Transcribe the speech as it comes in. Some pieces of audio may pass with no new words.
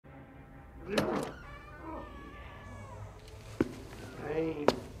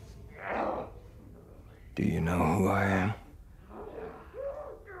Do you know who I am?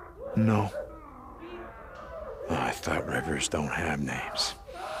 No. I thought rivers don't have names.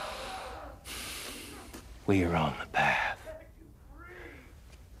 We are on the path.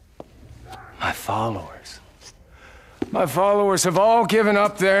 My followers. My followers have all given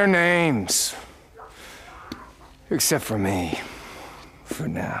up their names. Except for me. For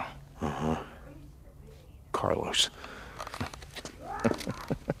now. Uh-huh. Carlos.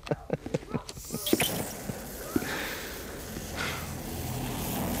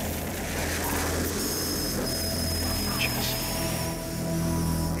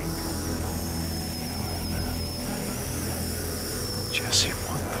 Jesse,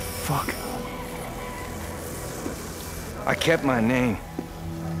 what the fuck? I kept my name.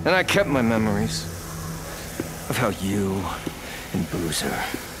 And I kept my memories. Of how you and Boozer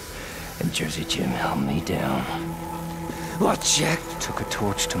and Jersey Jim held me down. While Jack took a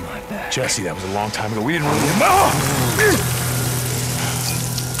torch to my back. Jesse, that was a long time ago. We didn't really...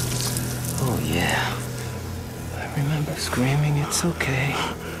 Oh, yeah. I remember screaming, it's okay.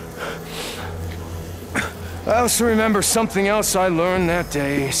 I also remember something else I learned that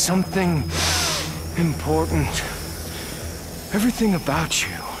day. Something important. Everything about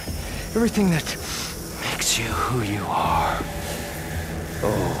you. Everything that makes you who you are.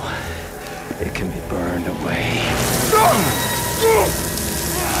 Oh, it can be burned away.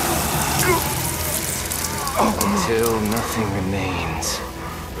 Until nothing remains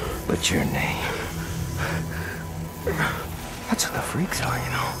but your name. That's what the freaks are, you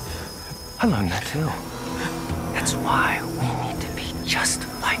know. I learned that too. That's why we need to be just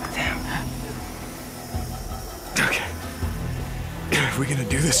like them. Okay. If we're gonna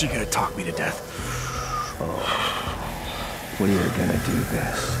do this, you're gonna talk me to death. Oh, we are gonna do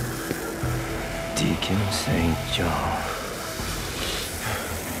this. Deacon St. John.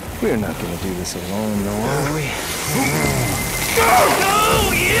 We're not gonna do this alone, though, are we?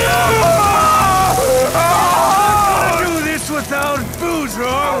 No, yeah! We're not gonna do this without Boozer,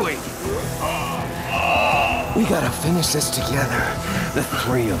 are we? We gotta finish this together, the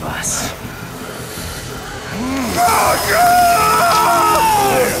three of us. Oh, yeah.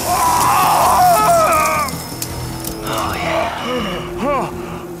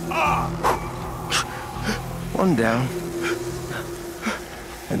 One down.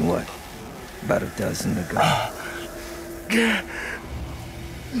 And what? About a dozen to go.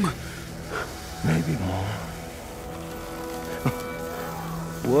 Maybe more.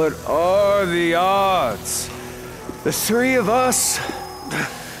 What are the odds? The three of us,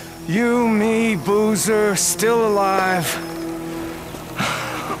 you, me, Boozer, still alive,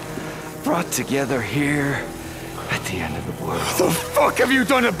 brought together here at the end of the world. What the fuck have you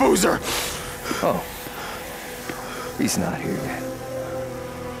done to Boozer? Oh, he's not here yet.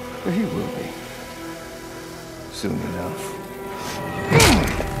 But he will be. Soon enough.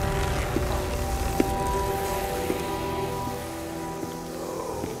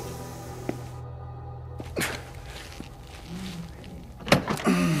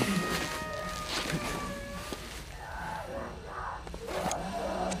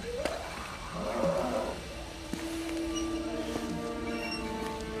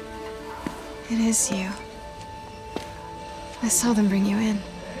 It is you. I saw them bring you in.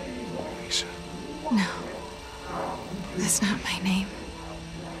 Lisa. No. That's not my name.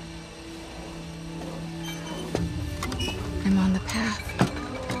 I'm on the path.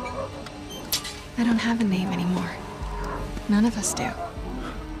 I don't have a name anymore. None of us do.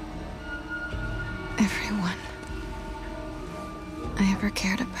 Everyone I ever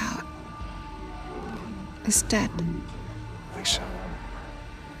cared about is dead. Lisa.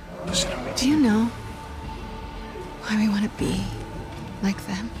 Listen to me. Do you know why we want to be like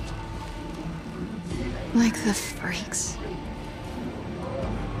them? Like the freaks?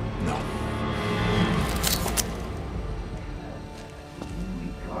 No.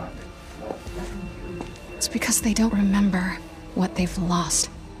 It's because they don't remember what they've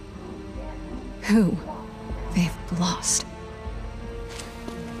lost. Who they've lost.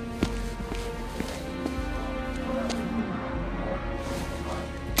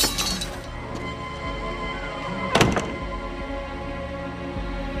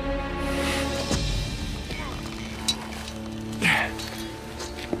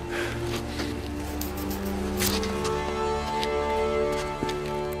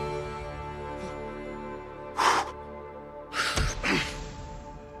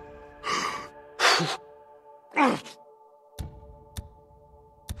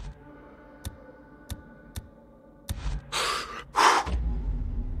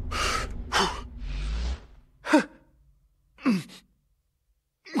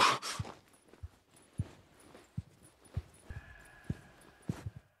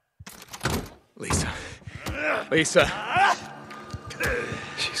 Lisa.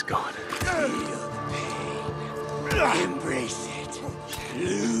 She's gone. Feel the pain. Embrace it.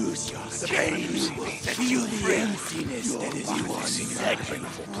 Lose yourself. Feel the emptiness that is your segment.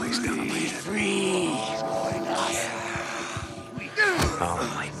 Please don't Be free. I'll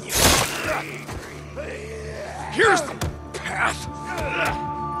light you. Here's the path.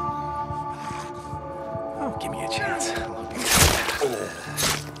 Oh, give me a chance.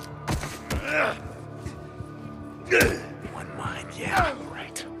 One mind, yeah,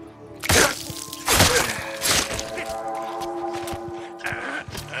 right.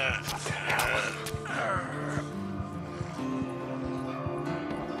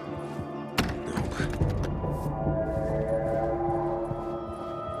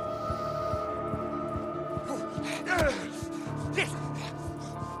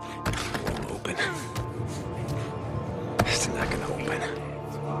 Open. It's not gonna open.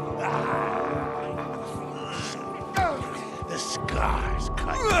 The scars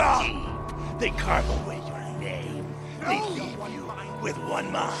cut deep. They carve away your name. They leave you with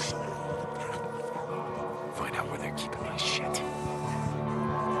one mind. Find out where they're keeping my shit.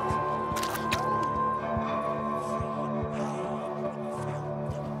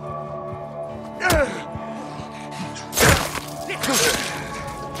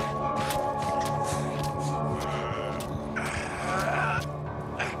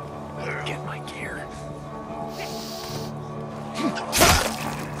 Get my gear.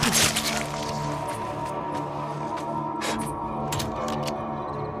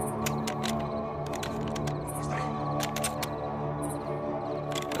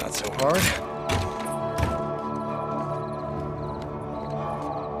 Not so hard.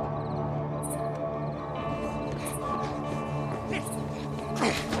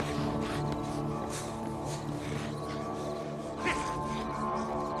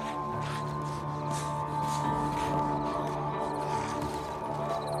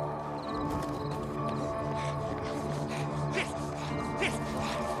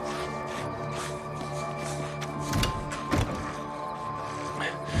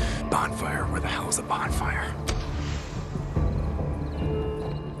 Bonfire? Where the hell's a bonfire?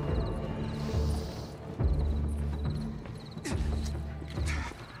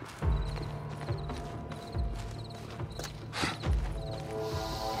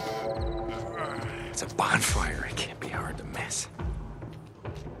 It's a bonfire. It can't be hard to miss.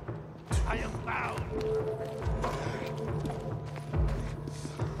 I am bound.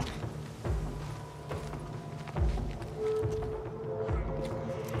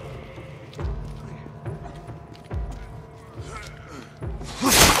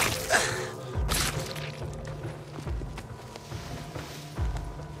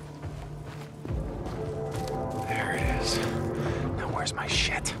 There it is. Now where's my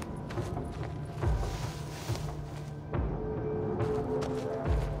shit?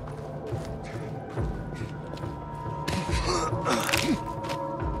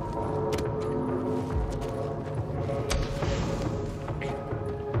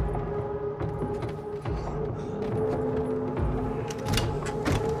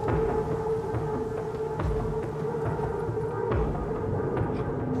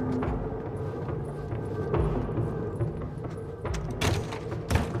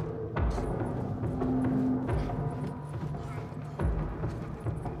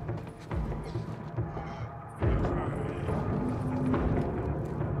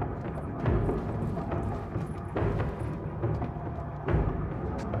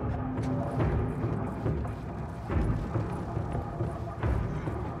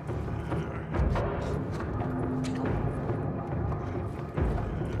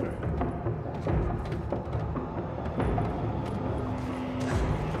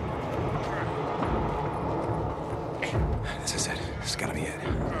 This is it. This has gotta be it.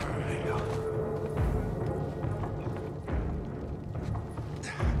 There you go.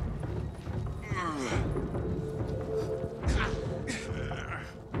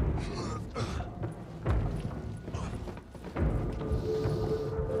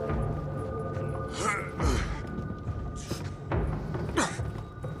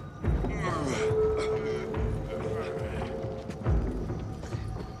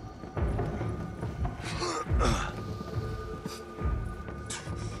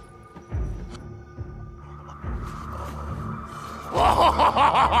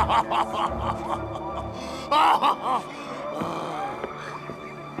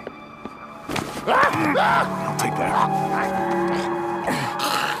 I'll take that.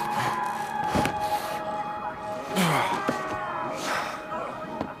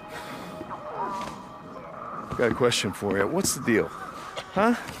 Got a question for you. What's the deal?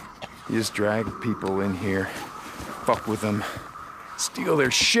 Huh? You just drag people in here, fuck with them, steal their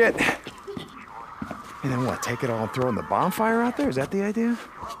shit, and then what, take it all and throw it in the bonfire out there? Is that the idea?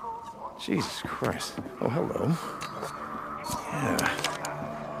 Jesus Christ. Oh, hello.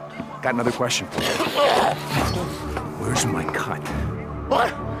 Yeah. Got another question for you. Where's my cut?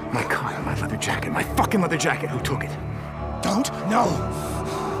 What? My cut, my leather jacket, my fucking leather jacket. Who took it? Don't? No.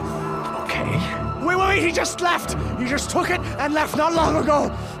 Okay. Wait, he just left! He just took it and left not long ago!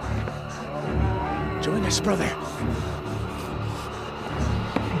 Join us, brother.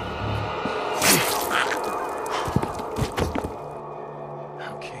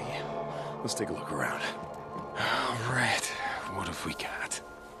 Okay, let's take a look around. All right, what have we got?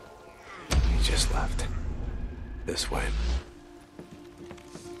 He just left. This way.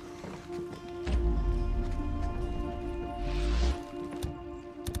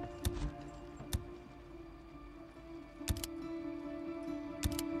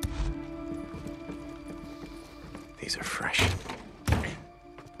 These are fresh.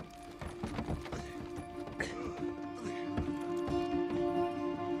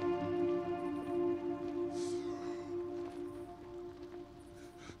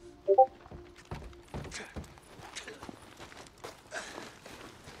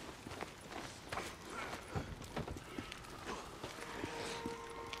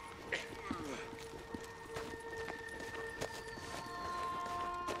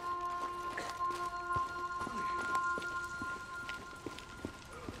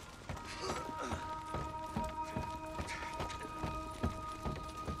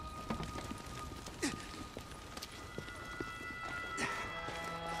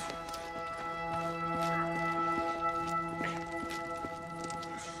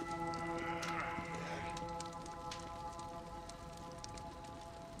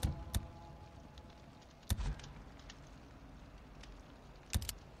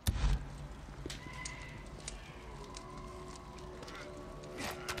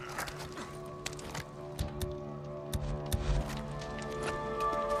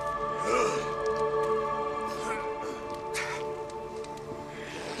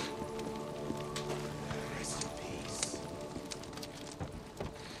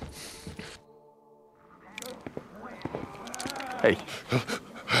 Hey.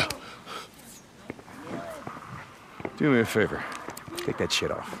 Do me a favor. Take that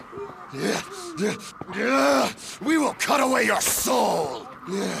shit off. We will cut away your soul!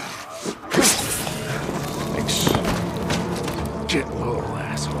 Thanks. Get low,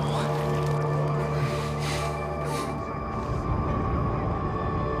 asshole.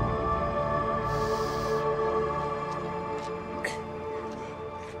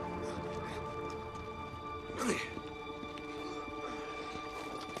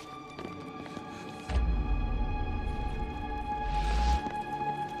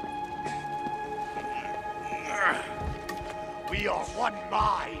 We are one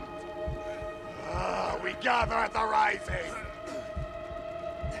mind. We gather at the rising.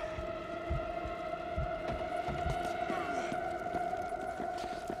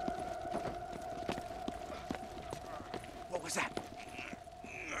 What was that?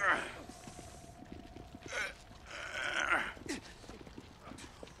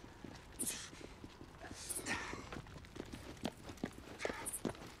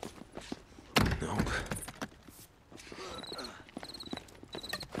 Nope.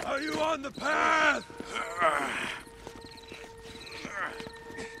 Are you on the path?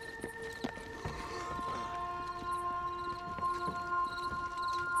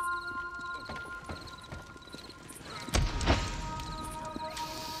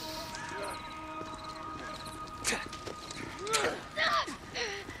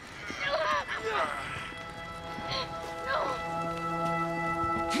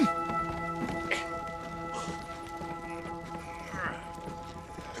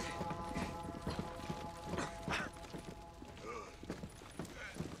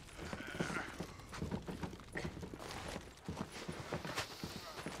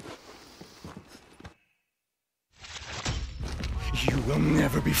 You will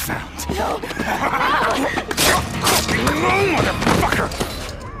never be found. No! Motherfucker!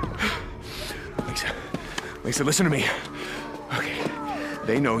 Lisa, listen to me. Okay,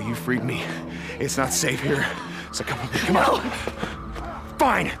 they know you freed me. It's not safe here, so come on.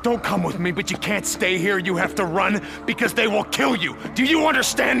 Fine, don't come with me, but you can't stay here. You have to run, because they will kill you. Do you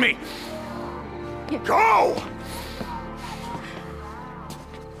understand me? Go!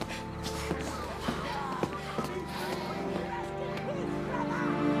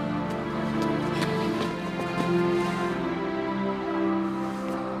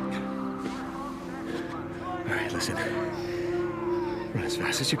 listen. Run as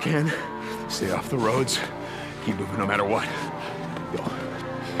fast as you can. Stay off the roads. Keep moving no matter what. Go.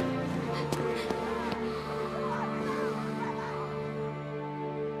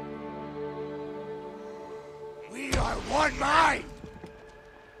 We are one mind!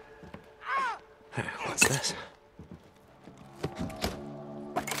 Hey, what's this?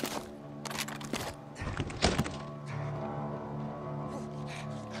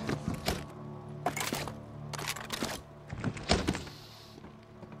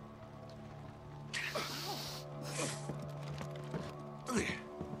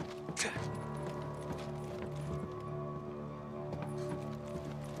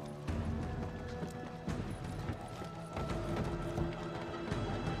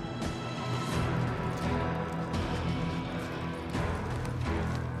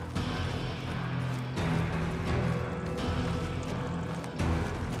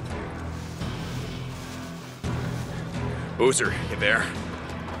 Boozer, you there?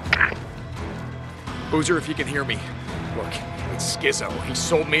 Boozer, if you can hear me. Look, it's Skizzo. He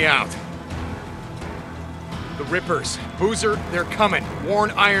sold me out. The Rippers. Boozer, they're coming. Warn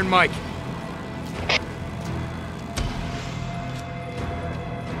Iron Mike.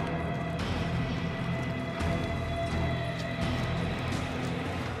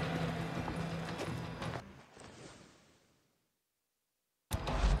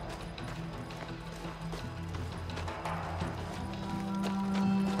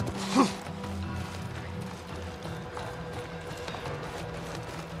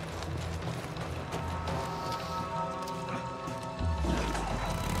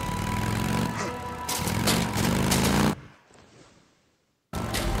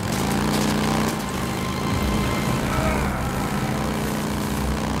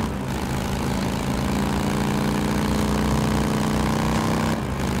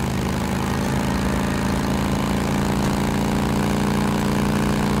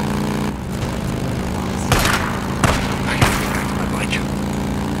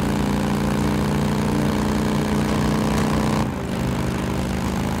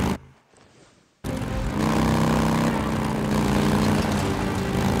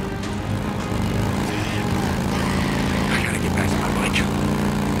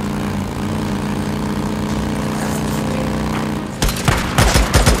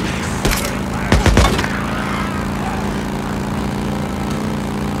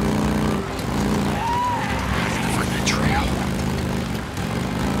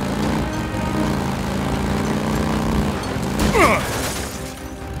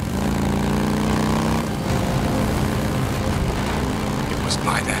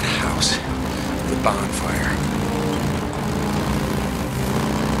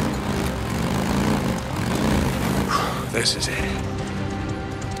 This is it.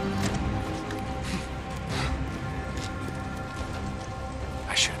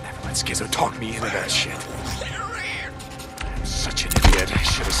 I should have never let Skizzo talk me into that shit. I'm such an idiot. I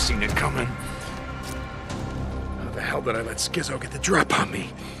should have seen it coming. How the hell did I let Skizzo get the drop on me?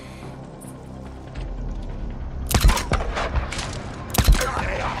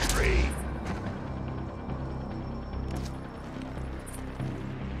 They are free!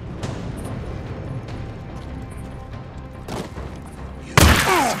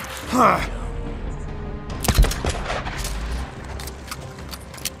 Huh.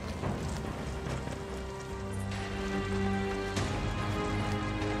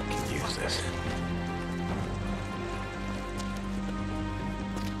 Can use this.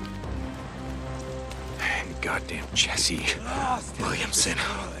 Goddamn Jesse, Williamson,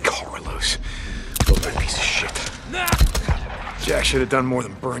 Carlos, look that piece of shit. Jack should have done more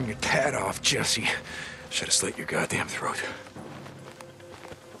than burn your tat off, Jesse. Should have slit your goddamn throat.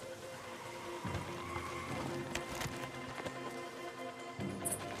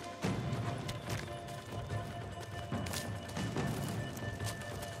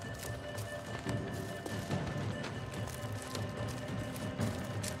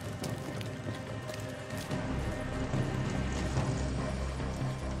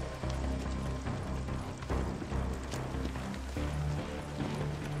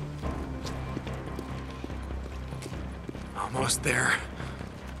 Almost there.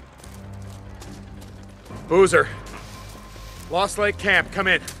 Boozer. Lost Lake Camp, come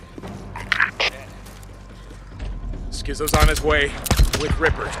in. Skizzo's on his way with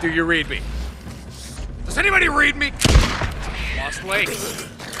Rippers. Do you read me? Does anybody read me? Lost Lake.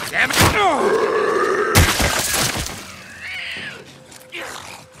 Damn it.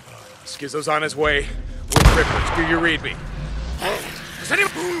 Skizzo's on his way with Rippers. Do you read me? Does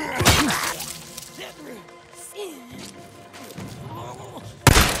anybody...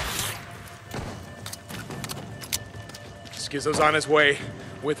 Schizo's on his way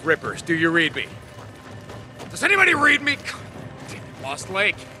with Rippers. Do you read me? Does anybody read me? Damn it, Lost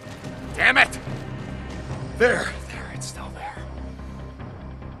Lake. Damn it! There.